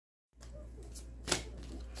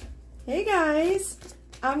Hey guys,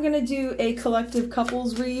 I'm gonna do a collective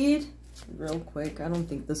couples read real quick. I don't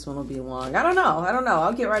think this one will be long. I don't know.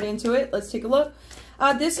 I'll get right into it. Let's take a look.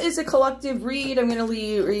 This is a collective read. I'm gonna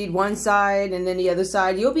read one side and then the other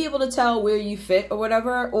side. You'll be able to tell where you fit or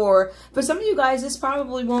whatever. Or for some of you guys, this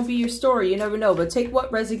probably won't be your story. You never know. But take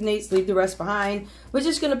what resonates, leave the rest behind. We're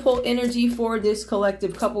just gonna pull energy for this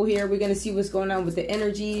collective couple here. We're gonna see what's going on with the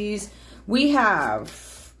energies. We have,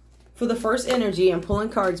 for the first energy, I'm pulling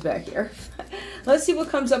cards back here. Let's see what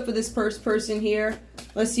comes up for this first person here.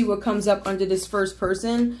 Let's see what comes up under this first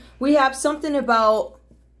person. We have something about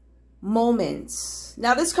moments.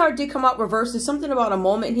 Now, this card did come out reversed. There's something about a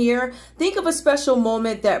moment here. Think of a special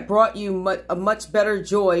moment that brought you a much better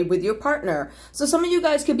joy with your partner. So some of you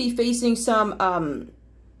guys could be facing some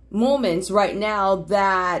moments right now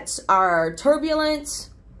that are turbulent,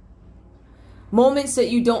 moments that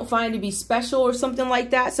you don't find to be special or something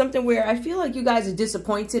like that. Something where I feel like you guys are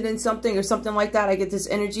disappointed in something or something like that. I get this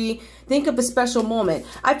energy. Think of a special moment.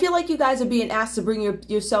 I feel like you guys are being asked to bring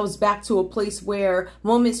yourselves back to a place where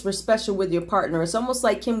moments were special with your partner. It's almost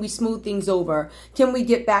like, can we smooth things over? Can we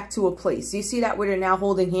get back to a place? You see that where they're now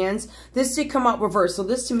holding hands? This did come out reversed. So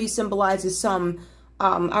this to me symbolizes some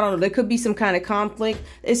I don't know, there could be some kind of conflict.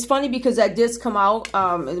 It's funny because that does come out,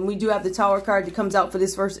 and we do have the Tower card that comes out for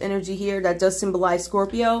this first energy here. That does symbolize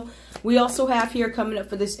Scorpio. We also have here coming up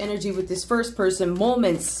for this energy with this first person,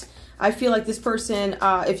 moments. I feel like this person,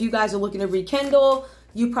 if you guys are looking to rekindle,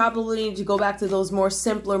 you probably need to go back to those more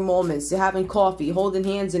simpler moments. Having coffee, holding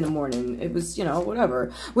hands in the morning. It was, you know,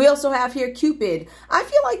 whatever. We also have here Cupid. I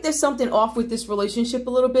feel like there's something off with this relationship a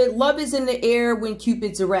little bit. Love is in the air when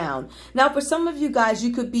Cupid's around. Now, for some of you guys,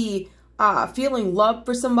 you could be feeling love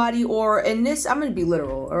for somebody, or in this, I'm going to be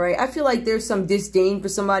literal, all right? I feel like there's some disdain for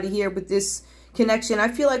somebody here with this connection. I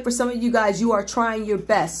feel like for some of you guys, you are trying your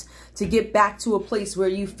best to get back to a place where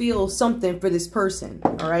you feel something for this person,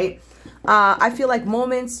 all right? I feel like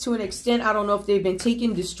moments to an extent, I don't know if they've been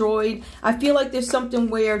taken, destroyed. I feel like there's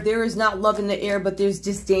something where there is not love in the air, but there's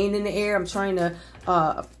disdain in the air. I'm trying to,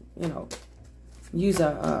 you know, use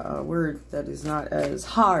a word that is not as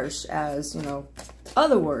harsh as, you know,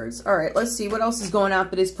 other words. All right, let's see what else is going on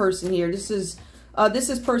for this person here. This is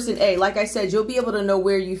person A. Like I said, you'll be able to know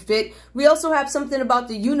where you fit. We also have something about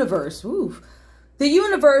the universe. Ooh. The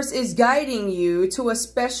universe is guiding you to a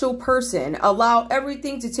special person. Allow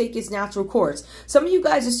everything to take its natural course. Some of you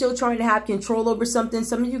guys are still trying to have control over something.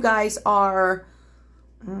 Some of you guys are...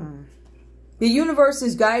 The universe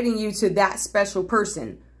is guiding you to that special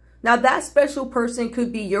person. Now, that special person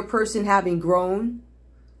could be your person having grown,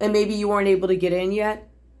 and maybe you weren't able to get in yet.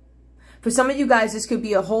 For some of you guys, this could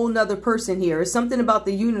be a whole nother person here. It's something about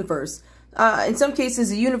the universe. In some cases,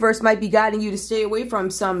 the universe might be guiding you to stay away from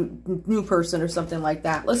some new person or something like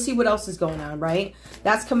that. Let's see what else is going on, right?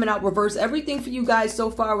 That's coming out reverse. Everything for you guys so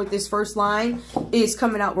far with this first line is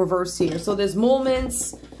coming out reverse here. So there's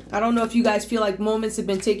moments. I don't know if you guys feel like moments have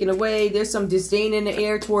been taken away. There's some disdain in the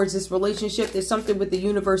air towards this relationship. There's something with the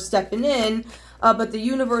universe stepping in. But the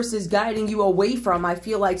universe is guiding you away from, I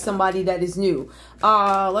feel like, somebody that is new.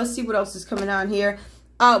 Let's see what else is coming on here.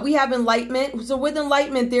 We have enlightenment. So with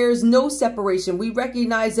enlightenment, there is no separation. We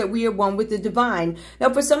recognize that we are one with the divine.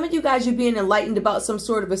 Now, for some of you guys, you're being enlightened about some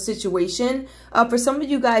sort of a situation. For some of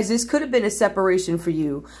you guys, this could have been a separation for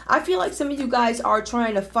you. I feel like some of you guys are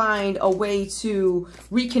trying to find a way to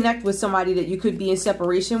reconnect with somebody that you could be in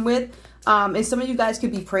separation with. And some of you guys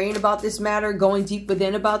could be praying about this matter, going deep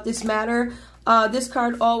within about this matter. This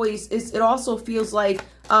card always is, it also feels like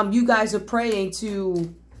you guys are praying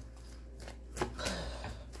to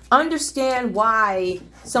understand why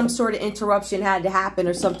some sort of interruption had to happen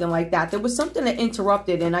or something like that. There was something that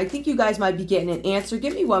interrupted, and I think you guys might be getting an answer.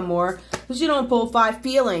 Give me one more, because you don't pull 5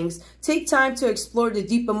 feelings. Take time to explore the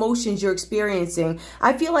deep emotions you're experiencing.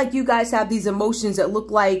 I feel like you guys have these emotions that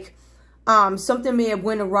look like something may have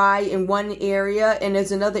went awry in one area, and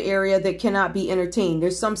there's another area that cannot be entertained.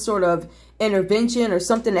 There's some sort of intervention or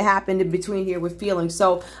something that happened in between here with feelings.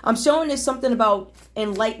 So I'm showing there's something about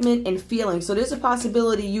enlightenment and feelings. So there's a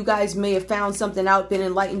possibility you guys may have found something out, been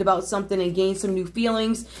enlightened about something, and gained some new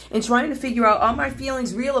feelings, and trying to figure out, are my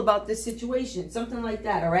feelings real about this situation? Something like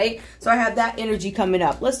that, all right? So I have that energy coming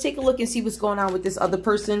up. Let's take a look and see what's going on with this other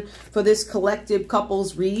person for this collective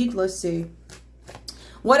couples read. Let's see.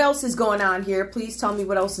 What else is going on here? Please tell me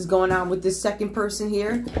what else is going on with this second person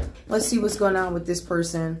here. Let's see what's going on with this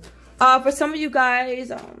person. For some of you guys,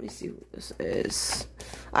 let me see what this is.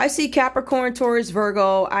 I see Capricorn, Taurus,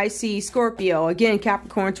 Virgo. I see Scorpio. Again,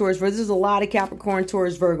 Capricorn, Taurus, Virgo. There's a lot of Capricorn,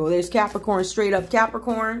 Taurus, Virgo. There's Capricorn, straight up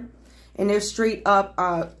Capricorn. And there's straight up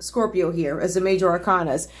Scorpio here as the major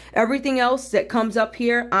arcanas. Everything else that comes up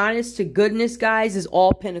here, honest to goodness, guys, is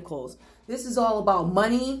all pentacles. This is all about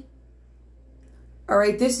money. All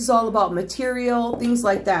right, this is all about material, things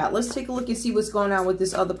like that. Let's take a look and see what's going on with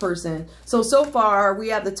this other person. So far, we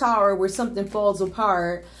have the Tower where something falls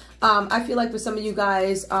apart. I feel like for some of you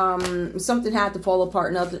guys, something had to fall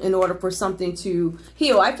apart in order for something to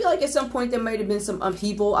heal. I feel like at some point there might have been some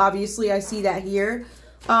upheaval. Obviously, I see that here.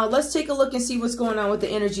 Let's take a look and see what's going on with the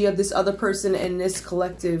energy of this other person in this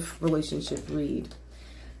collective relationship read.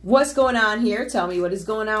 What's going on here? Tell me what is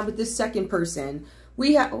going on with this second person.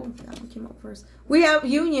 We have, oh, that one came out first. We have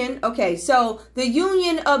union. Okay, so the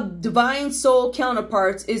union of divine soul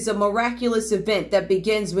counterparts is a miraculous event that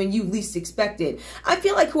begins when you least expect it. I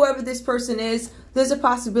feel like whoever this person is, there's a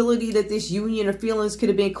possibility that this union of feelings could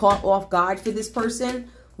have been caught off guard for this person.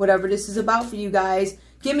 Whatever this is about for you guys.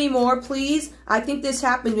 Give me more, please. I think this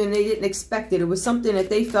happened and they didn't expect it. It was something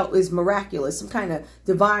that they felt was miraculous, some kind of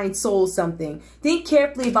divine soul something. Think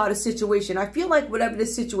carefully about a situation. I feel like whatever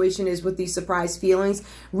this situation is with these surprise feelings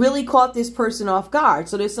really caught this person off guard.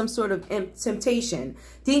 So there's some sort of temptation.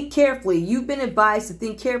 Think carefully. You've been advised to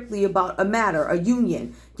think carefully about a matter, a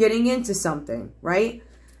union, getting into something, right?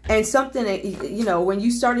 And something that, you know, when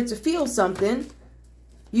you started to feel something,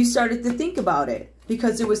 you started to think about it.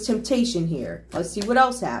 Because there was temptation here. Let's see what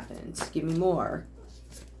else happens. Give me more.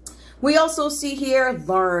 We also see here,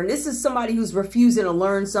 learn. This is somebody who's refusing to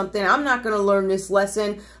learn something. I'm not going to learn this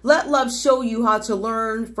lesson. Let love show you how to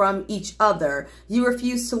learn from each other. You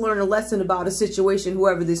refuse to learn a lesson about a situation,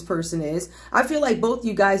 whoever this person is. I feel like both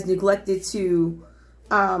you guys neglected to...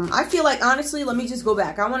 I feel like, honestly, let me just go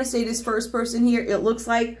back. I want to say this first person here, it looks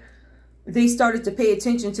like they started to pay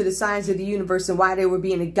attention to the signs of the universe and why they were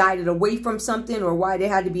being guided away from something or why there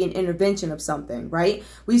had to be an intervention of something, right?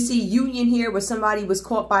 We see union here where somebody was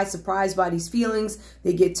caught by surprise by these feelings.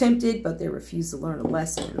 They get tempted, but they refuse to learn a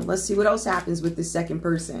lesson. Let's see what else happens with this second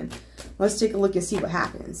person. Let's take a look and see what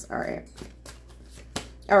happens. All right.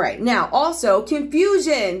 All right. Now, also,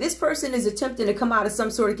 confusion. This person is attempting to come out of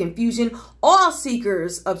some sort of confusion. All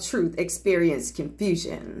seekers of truth experience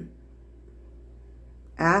confusion.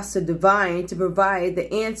 Ask the divine to provide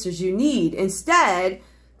the answers you need. Instead,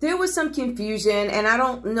 there was some confusion, and I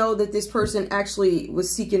don't know that this person actually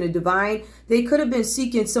was seeking a divine. They could have been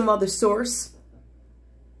seeking some other source,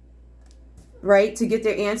 right? To get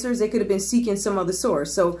their answers, they could have been seeking some other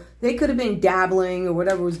source. So they could have been dabbling or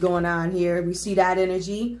whatever was going on here. We see that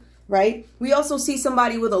energy, right? We also see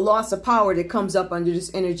somebody with a loss of power that comes up under this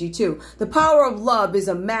energy too. The power of love is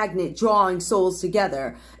a magnet drawing souls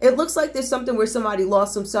together. It looks like there's something where somebody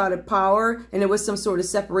lost some sort of power and there was some sort of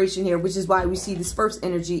separation here, which is why we see this first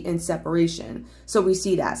energy in separation. So we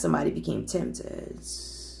see that somebody became tempted.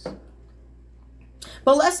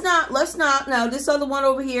 But let's not. Now, this other one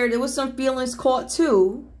over here, there was some feelings caught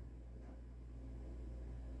too.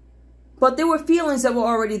 But there were feelings that were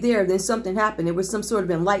already there. Then something happened. There was some sort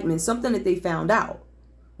of enlightenment, something that they found out.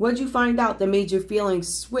 What did you find out that made your feelings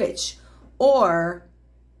switch or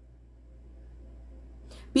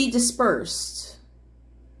be dispersed?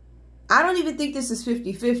 I don't even think this is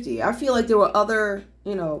 50-50. I feel like there were other,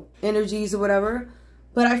 you know, energies or whatever.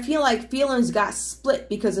 But I feel like feelings got split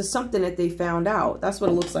because of something that they found out. That's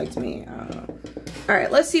what it looks like to me. I don't know. All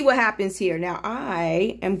right, let's see what happens here. Now,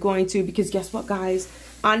 I am going to, because guess what, guys?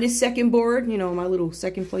 On this second board, you know, my little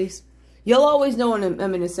second place. You'll always know when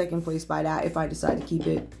I'm in the second place by that if I decide to keep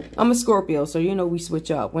it. I'm a Scorpio, so you know we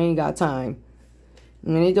switch up. We ain't got time.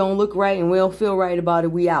 And it don't look right and we don't feel right about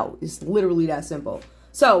it, we out. It's literally that simple.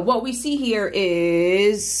 So what we see here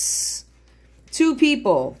is two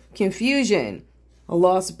people, confusion, a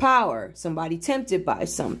loss of power, somebody tempted by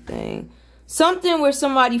something. Something where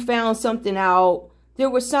somebody found something out.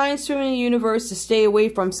 There were signs from the universe to stay away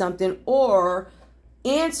from something or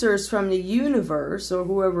answers from the universe or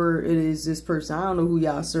whoever it is, this person. I don't know who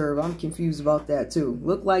y'all serve. I'm confused about that too.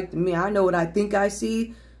 Look like to me. I know what I think I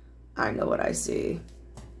see. I know what I see.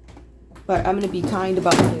 But I'm going to be kind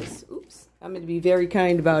about this. Oops. I'm going to be very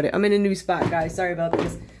kind about it. I'm in a new spot, guys. Sorry about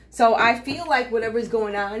this. So I feel like whatever's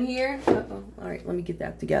going on here. Uh-oh. All right. Let me get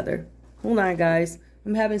that together. Hold on, guys.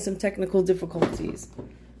 I'm having some technical difficulties.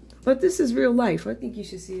 But this is real life. I think you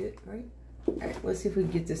should see it. All right. All right. Let's see if we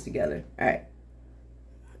can get this together. All right.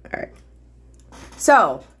 All right.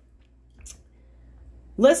 So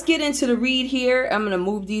let's get into the read here. I'm going to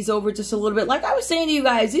move these over just a little bit. Like I was saying to you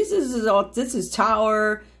guys, this is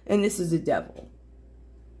Tower and this is the Devil.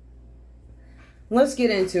 Let's get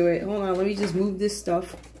into it. Hold on. Let me just move this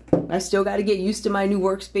stuff I still got to get used to my new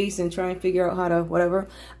workspace and try and figure out how to whatever.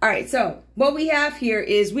 All right, so what we have here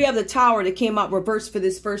is we have the Tower that came out reversed for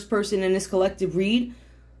this first person in this collective read.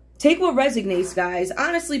 Take what resonates, guys.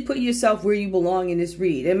 Honestly, put yourself where you belong in this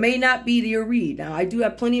read. It may not be your read. Now, I do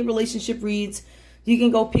have plenty of relationship reads. You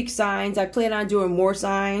can go pick signs. I plan on doing more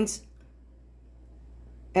signs.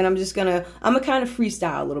 And I'm going to kind of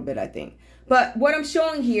freestyle a little bit, I think. But what I'm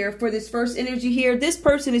showing here for this first energy here, this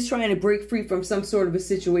person is trying to break free from some sort of a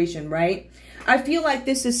situation, right? I feel like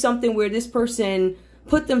this is something where this person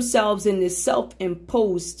put themselves in this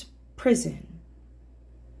self-imposed prison.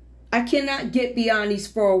 I cannot get beyond these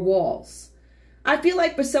four walls. I feel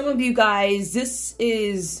like for some of you guys, this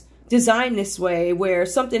is designed this way where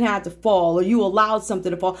something had to fall or you allowed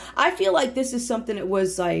something to fall. I feel like this is something that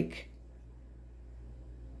was like,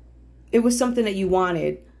 it was something that you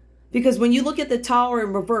wanted. Because when you look at the Tower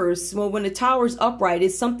in reverse, well, when the Tower is upright,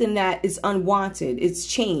 it's something that is unwanted. It's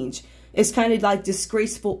change. It's kind of like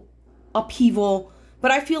disgraceful upheaval.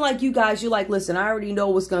 But I feel like you guys, you're like, listen, I already know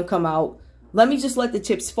what's going to come out. Let me just let the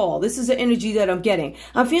chips fall. This is the energy that I'm getting.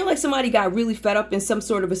 I'm feeling like somebody got really fed up in some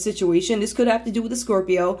sort of a situation. This could have to do with a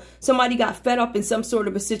Scorpio. Somebody got fed up in some sort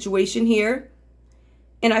of a situation here.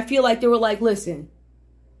 And I feel like they were like, listen,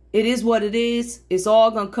 it is what it is. It's all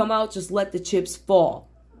going to come out. Just let the chips fall.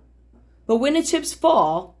 But when the chips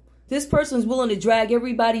fall, this person's willing to drag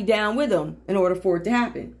everybody down with them in order for it to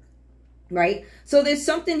happen, right? So there's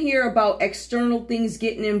something here about external things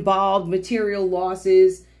getting involved, material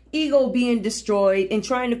losses, ego being destroyed, and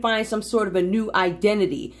trying to find some sort of a new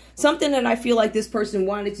identity. Something that I feel like this person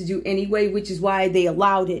wanted to do anyway, which is why they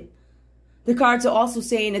allowed it. The cards are also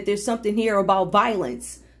saying that there's something here about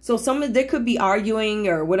violence. So there could be arguing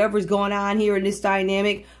or whatever's going on here in this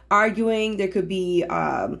dynamic. Arguing, there could be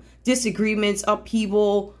disagreements,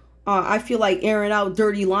 upheaval. I feel like airing out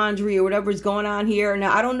dirty laundry or whatever's going on here.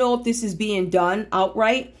 Now, I don't know if this is being done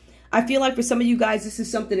outright. I feel like for some of you guys, this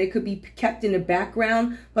is something that could be kept in the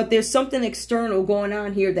background. But there's something external going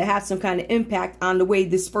on here that has some kind of impact on the way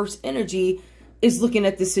this first energy is looking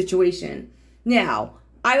at this situation. Now,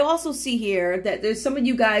 I also see here that there's some of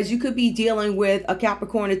you guys, you could be dealing with a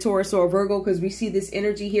Capricorn, a Taurus, or a Virgo, because we see this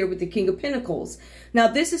energy here with the King of Pentacles. Now,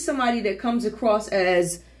 this is somebody that comes across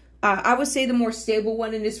as, I would say, the more stable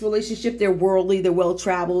one in this relationship. They're worldly, they're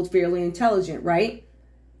well-traveled, fairly intelligent, right?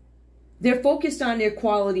 They're focused on their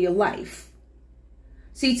quality of life.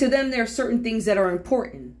 See, to them, there are certain things that are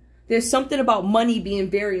important. There's something about money being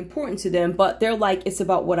very important to them, but they're like, it's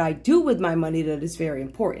about what I do with my money that is very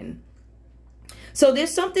important. So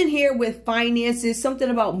there's something here with finances, something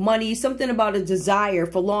about money, something about a desire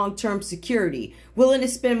for long-term security, willing to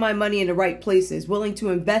spend my money in the right places, willing to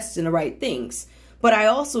invest in the right things. But I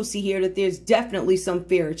also see here that there's definitely some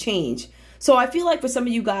fear of change. So I feel like for some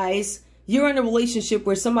of you guys, you're in a relationship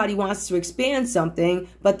where somebody wants to expand something,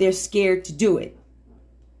 but they're scared to do it.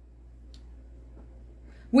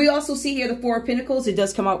 We also see here the Four of Pentacles. It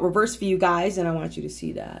does come out reverse for you guys, and I want you to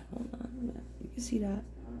see that. Hold on, you can see that.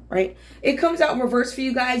 Right? It comes out in reverse for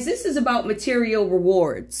you guys. This is about material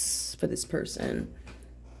rewards for this person.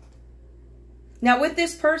 Now, with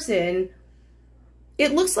this person,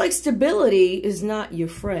 it looks like stability is not your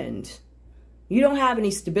friend. You don't have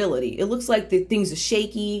any stability. It looks like the things are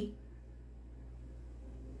shaky.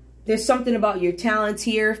 There's something about your talents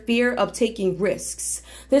here. Fear of taking risks.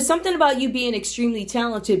 There's something about you being extremely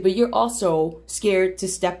talented, but you're also scared to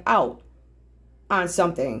step out on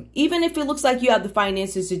something. Even if it looks like you have the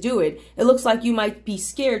finances to do it, it looks like you might be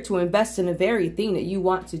scared to invest in the very thing that you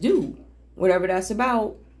want to do, whatever that's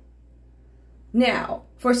about. Now,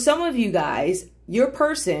 for some of you guys, your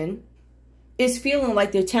person is feeling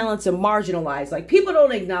like their talents are marginalized. Like, people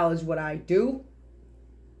don't acknowledge what I do.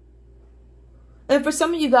 And for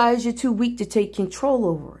some of you guys, you're too weak to take control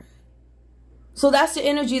over it. So that's the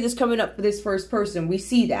energy that's coming up for this first person. We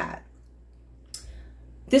see that.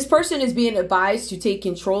 This person is being advised to take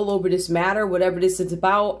control over this matter, whatever this is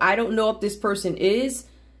about. I don't know if this person is.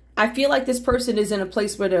 I feel like this person is in a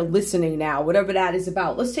place where they're listening now, whatever that is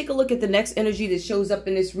about. Let's take a look at the next energy that shows up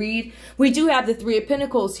in this read. We do have the Three of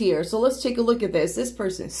Pentacles here. So let's take a look at this. This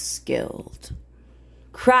person's skilled.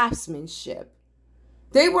 Craftsmanship.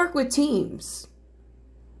 They work with teams.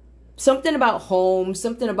 Something about home,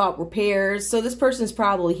 something about repairs. So this person's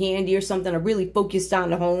probably handy or something, or really focused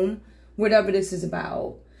on the home, whatever this is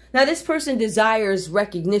about. Now, this person desires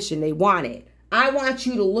recognition. They want it. I want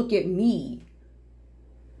you to look at me.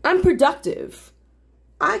 I'm productive.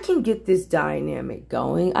 I can get this dynamic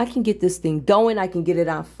going. I can get this thing going. I can get it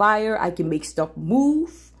on fire. I can make stuff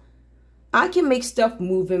move. I can make stuff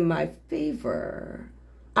move in my favor.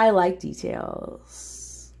 I like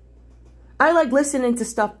details. I like listening to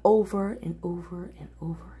stuff over and over and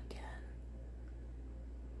over again.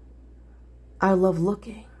 I love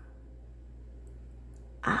looking.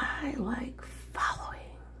 I like following.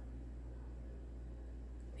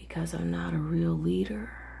 Because I'm not a real leader.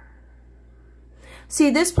 See,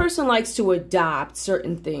 this person likes to adopt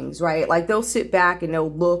certain things, right? Like they'll sit back and they'll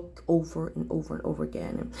look over and over and over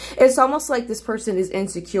again. It's almost like this person is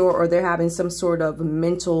insecure or they're having some sort of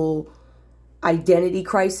mental identity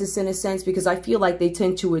crisis in a sense, because I feel like they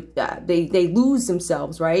tend to, they lose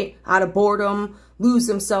themselves, right? Out of boredom, lose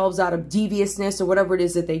themselves out of deviousness or whatever it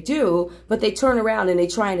is that they do, but they turn around and they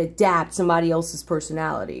try and adapt somebody else's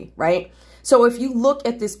personality, right? So if you look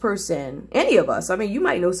at this person, any of us, I mean, you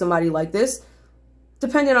might know somebody like this.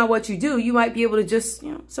 Depending on what you do, you might be able to just,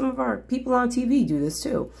 you know, some of our people on TV do this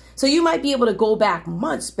too. So you might be able to go back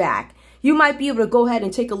months back. You might be able to go ahead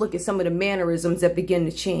and take a look at some of the mannerisms that begin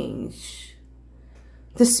to change.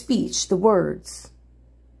 The speech, the words.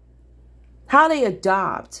 How they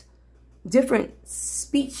adopt different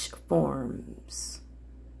speech forms.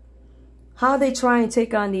 How they try and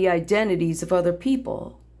take on the identities of other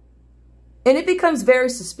people. And it becomes very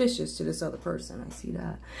suspicious to this other person. I see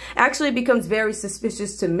that. Actually, it becomes very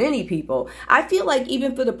suspicious to many people. I feel like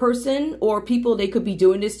even for the person or people they could be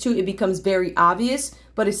doing this to, it becomes very obvious,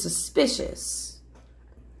 but it's suspicious.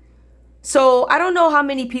 So I don't know how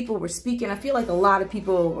many people were speaking. I feel like a lot of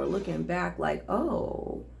people were looking back like,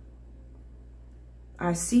 oh,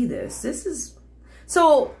 I see this. This is...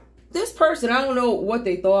 So this person, I don't know what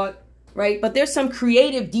they thought. Right? But there's some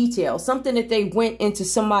creative detail, something that they went into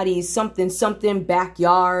somebody's something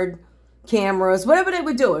backyard, cameras, whatever they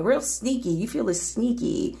were doing. Real sneaky. You feel it's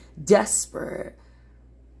sneaky, desperate,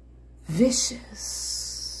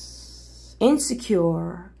 vicious,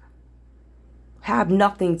 insecure, have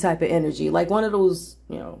nothing type of energy. Like one of those,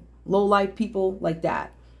 you know, low life people like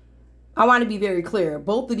that. I want to be very clear.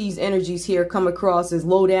 Both of these energies here come across as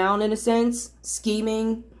low down in a sense,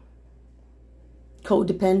 scheming,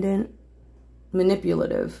 codependent,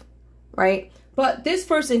 manipulative, right? But this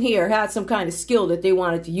person here had some kind of skill that they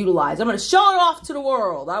wanted to utilize. I'm going to show it off to the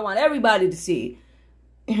world. I want everybody to see.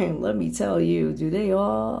 And let me tell you, do they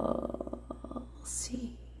all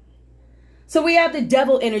see? So we have the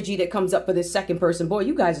devil energy that comes up for this second person. Boy,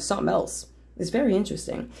 you guys are something else. It's very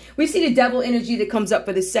interesting. We see the devil energy that comes up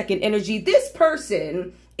for this second energy. This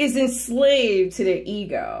person is enslaved to their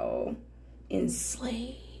ego.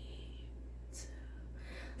 Enslaved.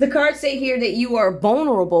 The cards say here that you are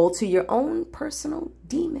vulnerable to your own personal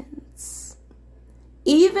demons.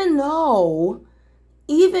 Even though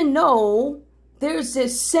there's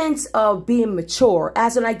this sense of being mature.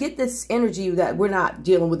 As in, I get this energy that we're not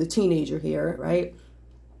dealing with a teenager here, right?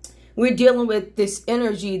 We're dealing with this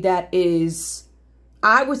energy that is,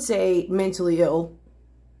 I would say, mentally ill.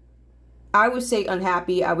 I would say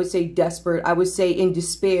unhappy. I would say desperate. I would say in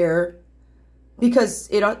despair. Because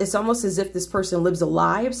it's almost as if this person lives a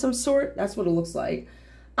lie of some sort. That's what it looks like.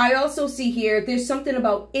 I also see here, there's something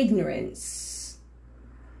about ignorance.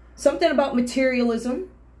 Something about materialism.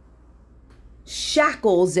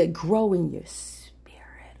 Shackles that grow in your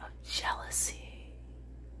spirit of jealousy.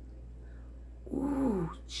 Ooh,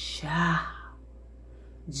 child.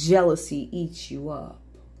 Jealousy eats you up.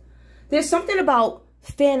 There's something about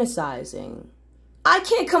fantasizing. I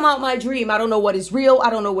can't come out my dream. I don't know what is real. I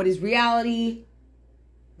don't know what is reality.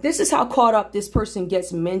 This is how caught up this person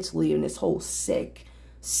gets mentally in this whole sick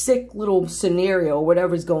little scenario or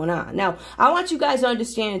whatever's going on. Now, I want you guys to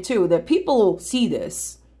understand too that people see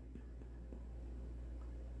this.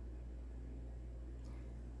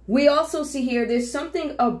 We also see here there's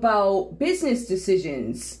something about business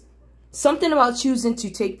decisions. Something about choosing to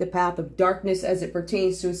take the path of darkness as it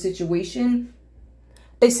pertains to a situation.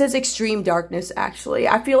 It says extreme darkness, actually.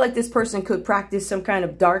 I feel like this person could practice some kind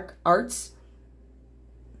of dark arts.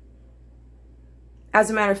 As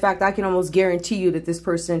a matter of fact, I can almost guarantee you that this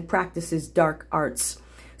person practices dark arts.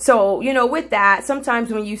 So, you know, with that,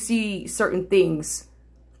 sometimes when you see certain things,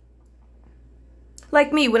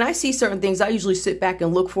 like me, when I see certain things, I usually sit back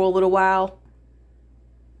and look for a little while.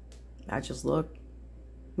 I just look.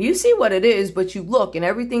 You see what it is, but you look and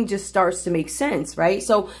everything just starts to make sense, right?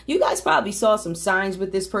 So you guys probably saw some signs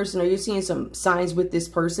with this person, or you're seeing some signs with this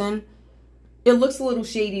person. It looks a little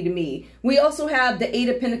shady to me. We also have the Eight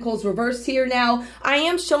of Pentacles reversed here. Now, I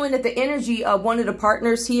am showing that the energy of one of the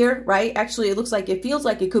partners here, right? Actually, it looks like, it feels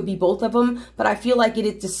like it could be both of them, but I feel like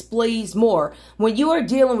it displays more. When you are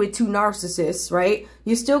dealing with two narcissists, right,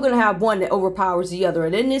 you're still going to have one that overpowers the other.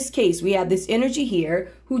 And in this case, we have this energy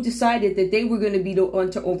here who decided that they were going to be the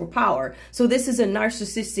one to overpower. So this is a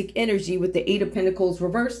narcissistic energy with the Eight of Pentacles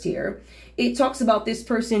reversed here. It talks about this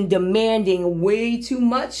person demanding way too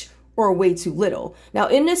much or way too little. Now,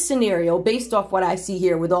 in this scenario, based off what I see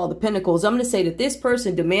here with all the pentacles, I'm going to say that this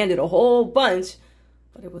person demanded a whole bunch,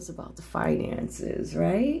 but it was about the finances,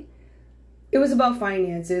 right? It was about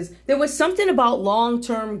finances. There was something about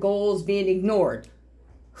long-term goals being ignored.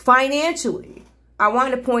 Financially, I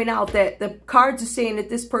want to point out that the cards are saying that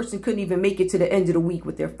this person couldn't even make it to the end of the week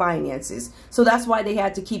with their finances. So that's why they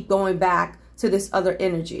had to keep going back to this other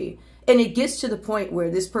energy. And it gets to the point where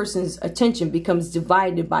this person's attention becomes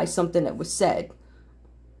divided by something that was said.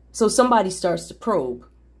 So somebody starts to probe.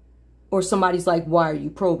 Or somebody's like, why are you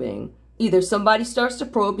probing? Either somebody starts to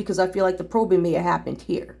probe because I feel like the probing may have happened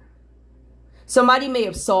here. Somebody may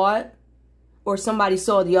have saw it. Or somebody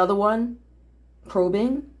saw the other one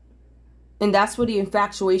probing. And that's where the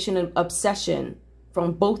infatuation and obsession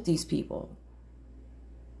from both these people.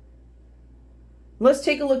 Let's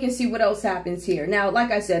take a look and see what else happens here. Now,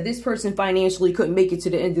 like I said, this person financially couldn't make it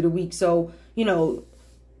to the end of the week. So, you know,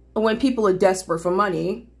 when people are desperate for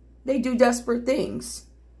money, they do desperate things.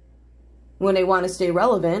 When they want to stay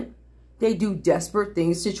relevant, they do desperate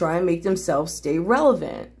things to try and make themselves stay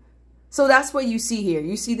relevant. So that's what you see here.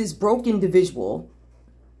 You see this broke individual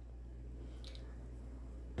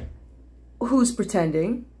who's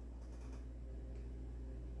pretending.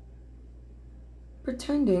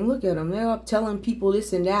 Pretending, look at them. They're up telling people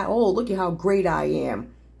this and that. Oh, look at how great I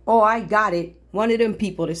am. Oh, I got it. One of them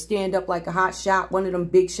people to stand up like a hot shot. One of them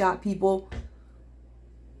big shot people.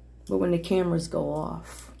 But when the cameras go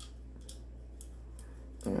off,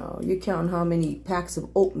 you know, you're counting how many packs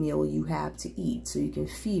of oatmeal you have to eat so you can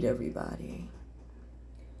feed everybody.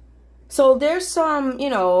 So there's some,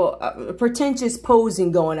 you know, pretentious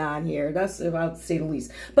posing going on here. That's about to say the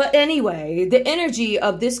least. But anyway, the energy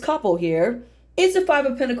of this couple here is the Five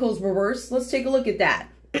of Pentacles reversed. Let's take a look at that.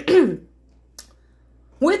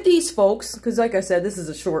 With these folks, because like I said, this is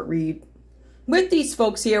a short read. With these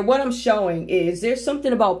folks here, what I'm showing is there's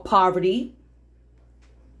something about poverty.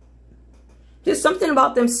 There's something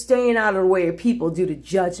about them staying out of the way of people due to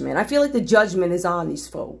judgment. I feel like the judgment is on these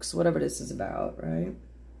folks, whatever this is about, right?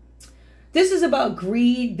 This is about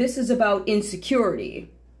greed. This is about insecurity.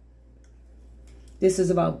 This is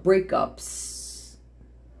about breakups.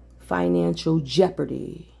 Financial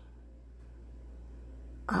jeopardy.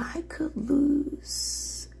 I could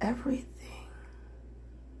lose everything.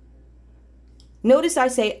 Notice I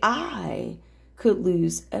say I could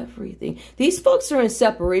lose everything. These folks are in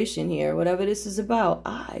separation here. Whatever this is about,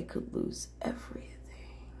 I could lose everything.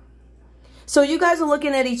 So you guys are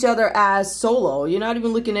looking at each other as solo. You're not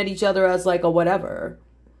even looking at each other as like a whatever.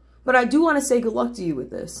 But I do want to say good luck to you with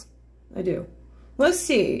this. I do. Let's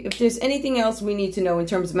see if there's anything else we need to know in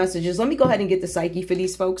terms of messages. Let me go ahead and get the psyche for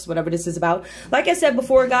these folks, whatever this is about. Like I said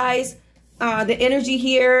before, guys, the energy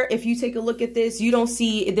here, if you take a look at this, you don't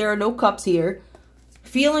see, there are no cups here.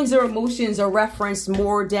 Feelings or emotions are referenced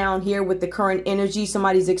more down here with the current energy.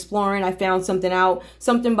 Somebody's exploring. I found something out.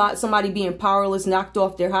 Something about somebody being powerless, knocked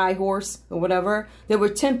off their high horse or whatever. They were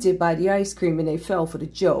tempted by the ice cream and they fell for the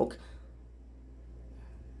joke.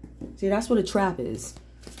 See, that's what a trap is.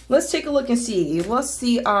 Let's take a look and see. Let's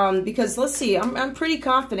see, because let's see. I'm pretty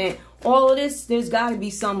confident all of this, there's got to be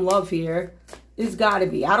some love here. There's got to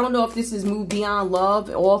be. I don't know if this is moved beyond love,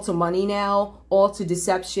 all to money now, all to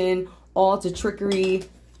deception, all to trickery,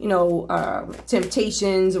 you know,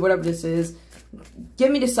 temptations or whatever this is.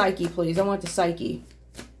 Give me the psyche, please. I want the psyche.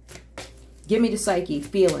 Give me the psyche,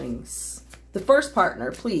 feelings. The first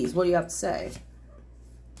partner, please. What do you have to say?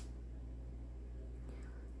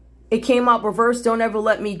 It came out reversed. Don't ever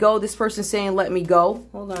let me go. This person's saying, let me go.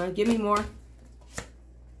 Hold on. Give me more.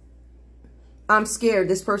 I'm scared.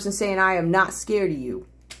 This person's saying, I am not scared of you.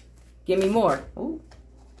 Give me more. Oh,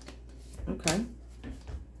 okay.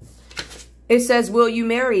 It says, will you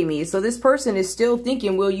marry me? So this person is still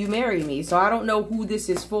thinking, will you marry me? So I don't know who this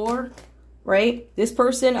is for, right? This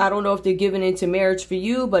person, I don't know if they're giving into marriage for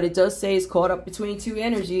you, but it does say it's caught up between two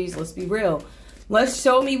energies. Let's be real. Let's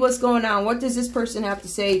show me what's going on. What does this person have to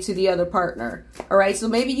say to the other partner? All right, so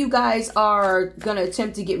maybe you guys are going to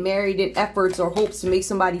attempt to get married in efforts or hopes to make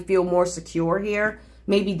somebody feel more secure here.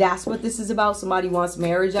 Maybe that's what this is about. Somebody wants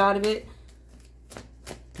marriage out of it.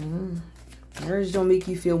 Marriage don't make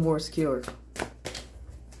you feel more secure.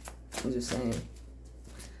 I'm just saying.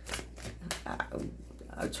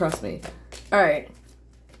 Trust me. All right.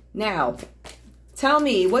 Now, tell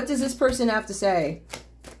me, what does this person have to say?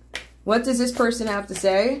 What does this person have to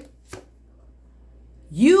say?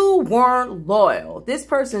 You weren't loyal. This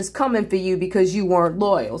person's coming for you because you weren't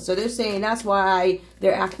loyal. So they're saying that's why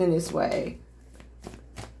they're acting this way.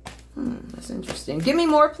 That's interesting. Give me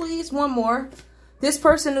more, please. One more. This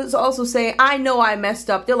person is also saying, I know I messed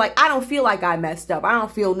up. They're like, I don't feel like I messed up. I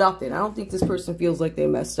don't feel nothing. I don't think this person feels like they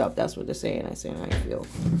messed up. That's what they're saying. I'm saying how you feel.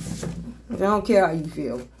 I don't care how you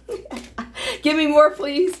feel. Give me more,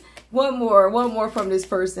 please. One more from this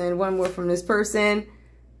person. One more from this person.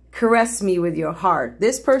 Caress me with your heart.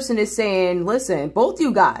 This person is saying, listen, both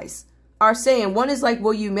you guys are saying, one is like,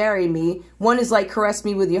 will you marry me? One is like, caress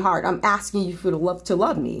me with your heart. I'm asking you for the love to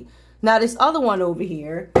love me. Now, this other one over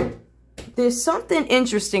here, there's something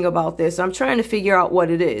interesting about this. I'm trying to figure out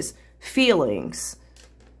what it is. Feelings.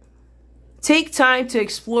 Take time to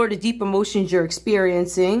explore the deep emotions you're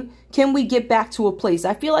experiencing. Can we get back to a place?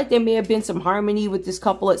 I feel like there may have been some harmony with this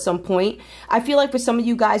couple at some point. I feel like for some of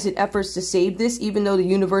you guys, in efforts to save this, even though the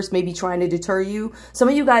universe may be trying to deter you, some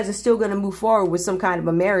of you guys are still going to move forward with some kind of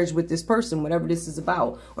a marriage with this person, whatever this is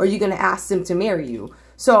about. Or you're going to ask them to marry you.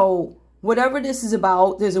 So whatever this is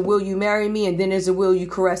about, there's a will you marry me, and then there's a will you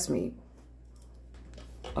caress me.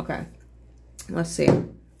 Okay. Let's see.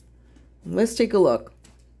 Let's take a look.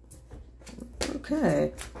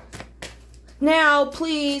 Okay. Now,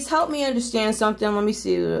 please help me understand something. Let me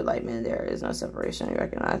see. Like, man, there is no separation. I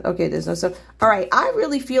recognize. Okay, there's no stuff. All right. I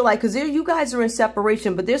really feel like, because you guys are in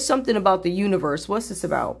separation, but there's something about the universe. What's this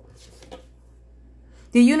about?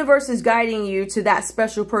 The universe is guiding you to that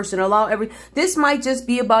special person. This might just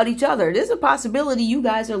be about each other. There's a possibility you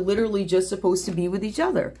guys are literally just supposed to be with each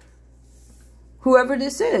other. Whoever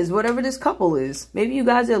this is, whatever this couple is. Maybe you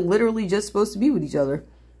guys are literally just supposed to be with each other.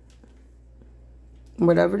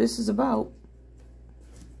 Whatever this is about.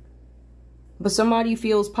 But somebody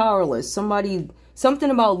feels powerless. Something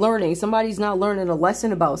about learning. Somebody's not learning a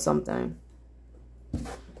lesson about something.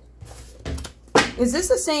 Is this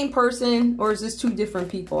the same person or is this two different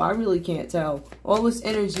people? I really can't tell. All this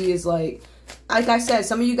energy is like I said,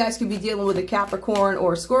 some of you guys could be dealing with a Capricorn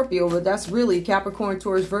or a Scorpio, but that's really Capricorn,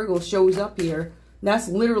 Taurus, Virgo shows up here. That's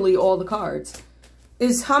literally all the cards.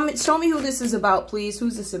 Show me who this is about, please.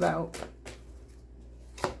 Who's this about?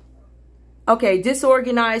 Okay,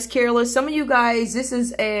 disorganized, careless. Some of you guys, this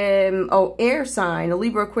is air sign, a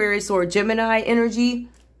Libra, Aquarius, or Gemini energy.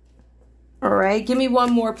 All right, give me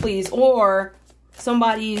one more, please. Or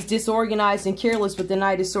somebody's disorganized and careless with the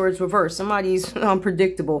Knight of Swords reversed. Somebody's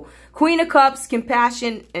unpredictable. Queen of Cups,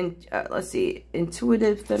 compassion, and let's see,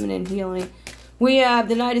 intuitive, feminine, healing. We have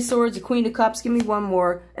the Knight of Swords, the Queen of Cups. Give me one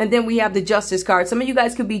more. And then we have the Justice card. Some of you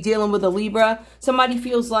guys could be dealing with a Libra. Somebody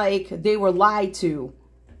feels like they were lied to.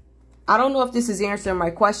 I don't know if this is answering my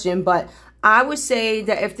question, but I would say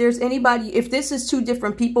that if there's anybody, if this is two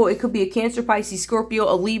different people, it could be a Cancer, Pisces,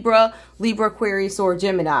 Scorpio, a Libra, Aquarius, or a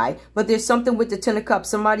Gemini. But there's something with the Ten of Cups.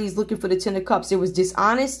 Somebody's looking for the Ten of Cups. There was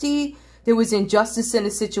dishonesty. There was injustice in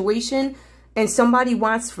a situation. And somebody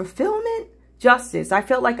wants fulfillment. Justice. I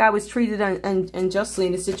felt like I was treated unjustly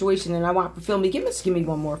in a situation and I want fulfillment. Give me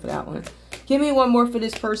one more for that one. Give me one more for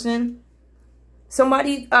this person.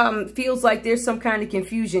 Somebody feels like there's some kind of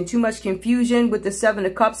confusion. Too much confusion with the Seven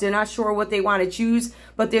of Cups. They're not sure what they want to choose,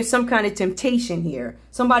 but there's some kind of temptation here.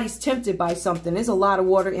 Somebody's tempted by something. There's a lot of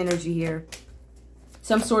water energy here.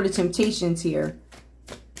 Some sort of temptations here.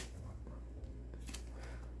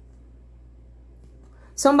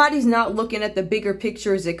 Somebody's not looking at the bigger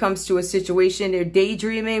picture as it comes to a situation. They're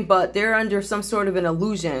daydreaming, but they're under some sort of an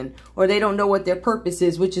illusion, or they don't know what their purpose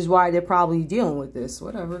is, which is why they're probably dealing with this.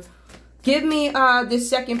 Whatever. Give me this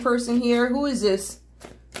second person here. Who is this?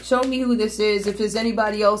 Show me who this is. If there's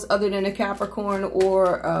anybody else other than a Capricorn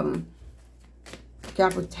or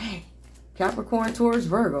Capricorn, Taurus,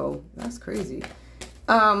 Virgo. That's crazy.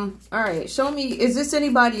 All right. Show me. Is this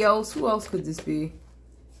anybody else? Who else could this be?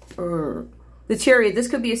 Or the Chariot. This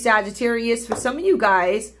could be a Sagittarius. For some of you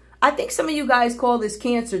guys, I think some of you guys call this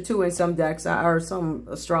Cancer too in some decks or some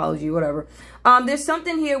astrology, whatever. There's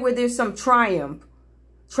something here where there's some triumph.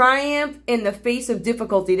 Triumph in the face of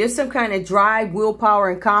difficulty. There's some kind of drive, willpower,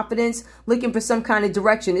 and confidence, looking for some kind of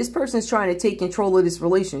direction. This person's trying to take control of this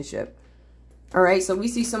relationship. All right, so we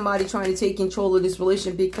see somebody trying to take control of this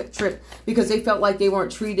relationship because they felt like they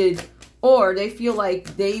weren't treated, or they feel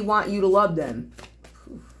like they want you to love them.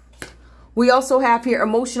 We also have here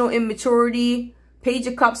emotional immaturity, Page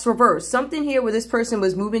of Cups reversed. Something here where this person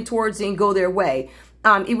was moving towards it and go their way.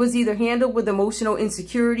 It was either handled with emotional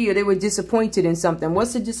insecurity or they were disappointed in something.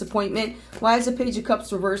 What's the disappointment? Why is the Page of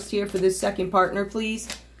Cups reversed here for this second partner, please?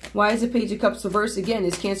 Why is the Page of Cups reversed? Again,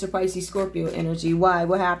 it's Cancer, Pisces, Scorpio energy. Why?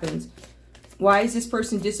 What happens? Why is this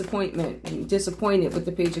person disappointed with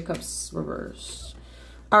the Page of Cups reversed?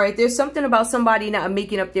 All right, there's something about somebody not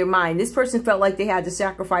making up their mind. This person felt like they had to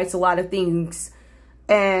sacrifice a lot of things.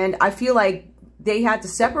 And I feel like they had to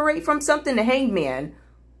separate from something. The Hangman.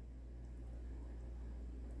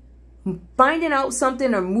 Finding out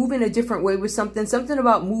something or moving a different way with something. Something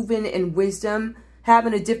about moving in wisdom.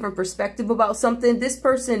 Having a different perspective about something. This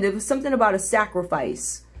person, there was something about a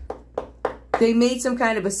sacrifice. They made some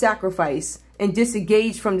kind of a sacrifice and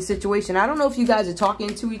disengaged from the situation. I don't know if you guys are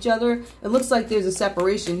talking to each other. It looks like there's a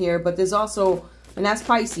separation here, but there's also, and that's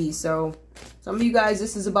Pisces. So some of you guys,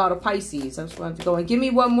 this is about a Pisces. I just wanted to go and give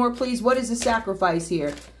me one more, please. What is the sacrifice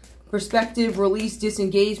here? Perspective, release,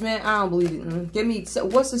 disengagement. I don't believe it. Give me,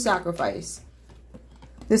 what's the sacrifice?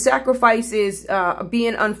 The sacrifice is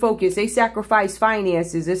being unfocused. They sacrifice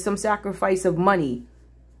finances. There's some sacrifice of money.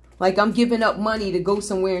 Like I'm giving up money to go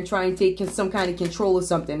somewhere and try and take some kind of control of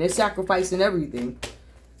something. They're sacrificing everything.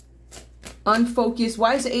 Unfocused.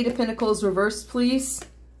 Why is the Eight of Pentacles reversed, please?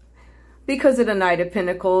 Because of the Knight of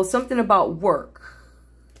Pentacles. Something about work.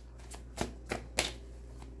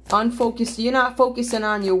 Unfocused. You're not focusing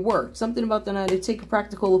on your work. Something about the Knight. To take a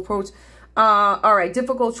practical approach. All right.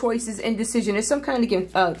 Difficult choices, indecision. There's some kind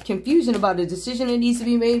of confusion about a decision that needs to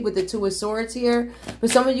be made with the Two of Swords here. For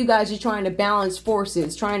some of you guys, you're trying to balance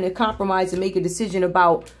forces, trying to compromise and make a decision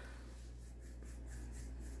about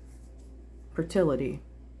fertility.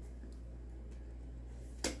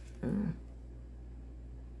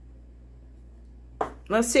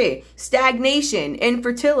 Let's see. Stagnation,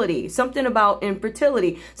 infertility. Something about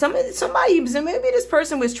infertility. Somebody, maybe this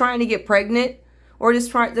person was trying to get pregnant. Or this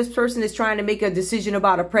person is trying to make a decision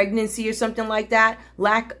about a pregnancy or something like that.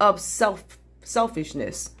 Lack of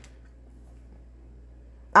selfishness.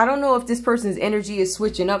 I don't know if this person's energy is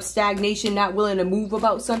switching up. Stagnation, not willing to move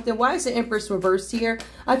about something. Why is the Empress reversed here?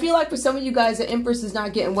 I feel like for some of you guys, the Empress is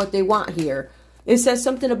not getting what they want here. It says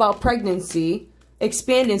something about pregnancy,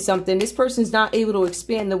 expanding something. This person's not able to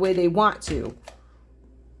expand the way they want to.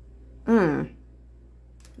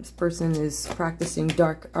 This person is practicing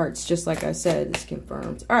dark arts, just like I said. It's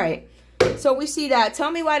confirmed. All right. So we see that. Tell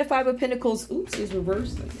me why the Five of Pentacles, oops, is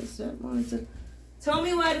reversed. I guess that wanted to. Tell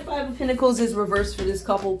me why the Five of Pentacles is reversed for this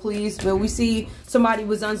couple, please. But we see somebody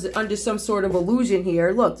was under some sort of illusion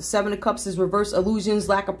here. Look, the Seven of Cups is reversed. Illusions,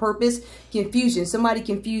 lack of purpose, confusion. Somebody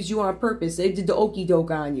confused you on purpose. They did the okie doke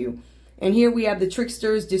on you. And here we have the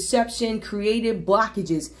tricksters, deception, creative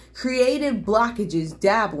blockages. Creative blockages,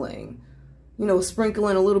 dabbling. You know,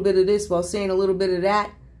 sprinkling a little bit of this while saying a little bit of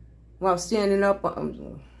that. While standing up.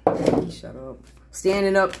 Shut up.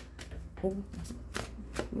 Standing up.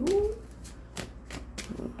 Ooh.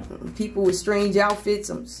 People with strange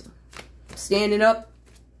outfits. I'm standing up.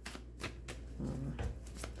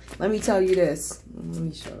 Let me tell you this. Let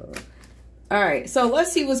me shut up. All right. So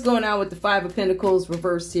let's see what's going on with the Five of Pentacles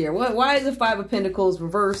reversed here. Why is the Five of Pentacles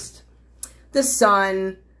reversed? The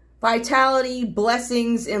Sun. Vitality,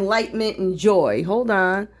 blessings, enlightenment, and joy. Hold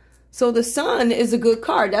on. So the Sun is a good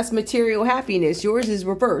card. That's material happiness. Yours is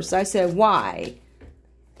reversed. I said, why?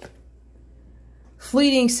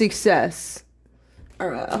 Fleeting success. All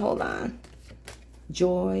right, hold on.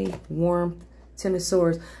 Joy, warmth, Ten of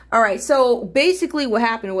Swords. All right, so basically what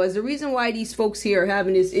happened was the reason why these folks here are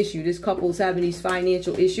having this issue, this couple's having these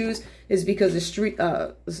financial issues, is because of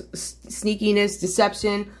sneakiness,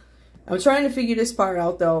 deception. I'm trying to figure this part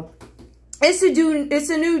out, though. It's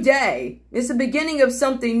a new day. It's the beginning of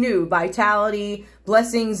something new. Vitality,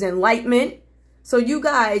 blessings, enlightenment. So you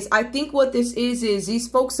guys, I think what this is these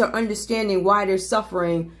folks are understanding why they're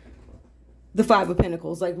suffering the Five of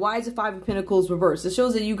Pentacles. Like, why is the Five of Pentacles reversed? It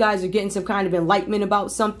shows that you guys are getting some kind of enlightenment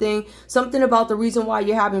about something. Something about the reason why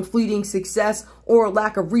you're having fleeting success or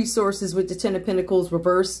lack of resources with the Ten of Pentacles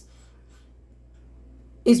reversed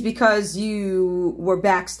is because you were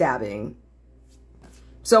backstabbing.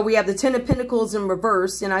 So we have the Ten of Pentacles in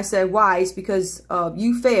reverse. And I said, why? It's because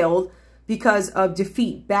you failed because of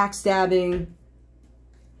defeat, backstabbing,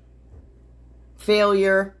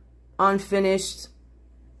 failure, unfinished.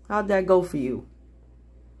 How'd that go for you?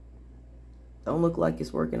 Don't look like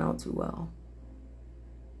it's working out too well.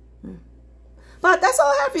 But that's all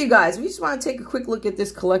I have for you guys. We just want to take a quick look at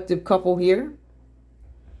this collective couple here.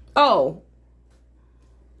 Oh.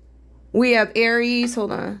 We have Aries.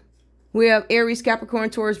 Hold on. We have Aries, Capricorn,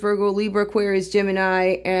 Taurus, Virgo, Libra, Aquarius,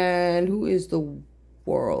 Gemini, and who is the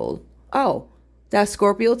world? Oh, that's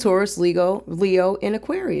Scorpio, Taurus, Leo, and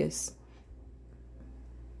Aquarius.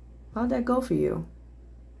 How'd that go for you?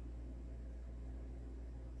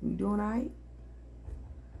 You doing all right?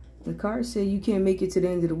 The card said you can't make it to the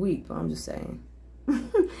end of the week, but I'm just saying.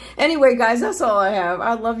 Anyway, guys, that's all I have.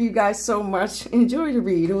 I love you guys so much. Enjoy the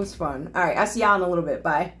read. It was fun. All right, I'll see y'all in a little bit.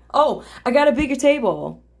 Bye. Oh, I got a bigger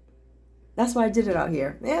table. That's why I did it out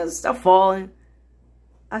here. Yeah, there's stuff falling.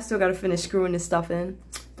 I still got to finish screwing this stuff in.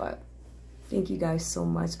 But thank you guys so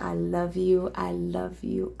much. I love you. I love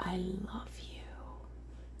you. I love you.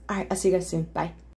 All right, I'll see you guys soon. Bye.